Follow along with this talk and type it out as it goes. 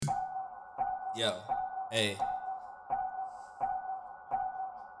Yo, hey.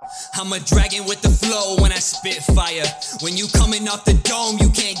 I'm a dragon with the flow when I spit fire. When you coming off the dome, you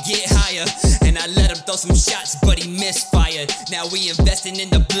can't get higher. And I let him throw some shots, but he misfired. Now we investing in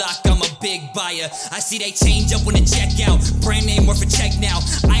the block, I'm a big buyer. I see they change up when they check out. Brand name worth a check now.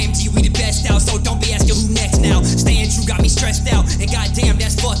 IMG, we the best out, so don't be asking who next now. Staying true got me stressed out, and goddamn,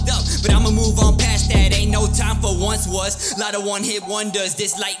 that's fucked up. But I'ma move on past that, ain't no time for once was. Lot of one-hit wonders,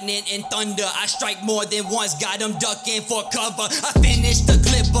 this lightning and thunder. I strike more than once, got them ducking for cover. I finished the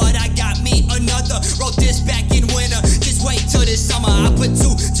clip, but I got me another. Wrote this back in winter, just wait till this summer. I put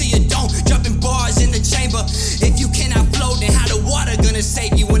two to your dome, dropping bars in the chamber. If you cannot flow, then how the water gonna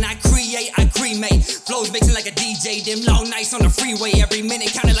save you? When I create, I cremate. Flows mixing like a DJ, them long nights on the freeway. Every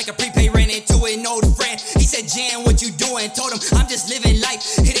minute counted like a prepaid, ran into an old friend. He said, Jan, what you doing? Told him, I'm just living life,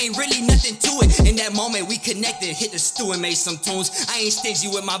 it ain't really nothing to it. In that moment, we connected, hit the stew and made some tunes. I ain't stingy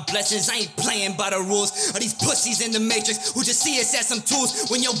with my blessings, I ain't playing by the rules of these pussies in the matrix who just see us as some tools.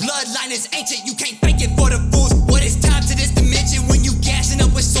 When your bloodline is ancient, you can't fake it for the fools. What is time to this dimension when you gassing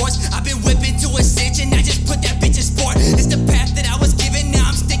up with source? I've been whipping to ascension, I just put that bitch in sport. It's the path that I was given, now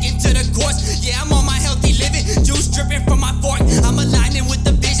I'm sticking to the course. Yeah, I'm on my healthy living, juice dripping from my fork. I'm aligning with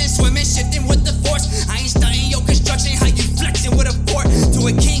the vision, swimming, shifting with the force. I ain't studying your construction, how you flexing with a fort. To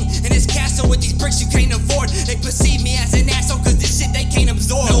a king in his castle with these bricks you can't afford. They perceive me as an asshole cause this shit they can't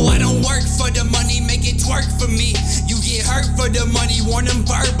absorb. No, I don't work for the money, make it twerk for me. You get hurt for the money, warn them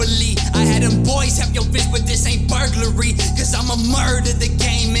verbally. I had them boys help your bitch, but this ain't burglary. Cause I'ma murder the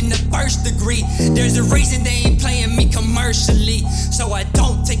game in the first degree. There's a reason they ain't playing me commercially. So I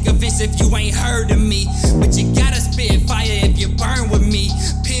don't take offense if you ain't heard of me. But you gotta spit fire if you burn with me.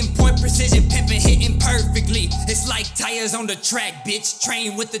 Pinpoint precision, pimping, hitting perfectly. It's like tires on the track, bitch.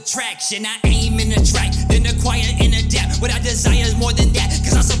 Train with the traction. I aim in the track, then acquire and adapt. What I desire is more than that,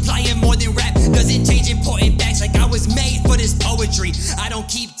 cause I'm supplying more than rap. Doesn't change important facts like I was made for this poetry. I don't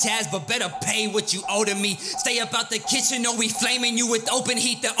keep tabs, but better pay what you owe to me. Stay up out the kitchen or we flaming you with open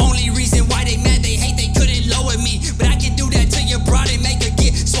heat. The only reason why they mad, they hate, they couldn't lower me. But I can do that to your broad and make her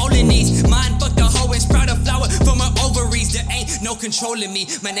get swollen knees. Mine fuck the hoe and sprout a flower from her ovaries. There ain't no controlling me.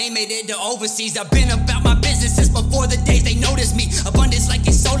 My name made it to overseas. I've been about my business since before the days they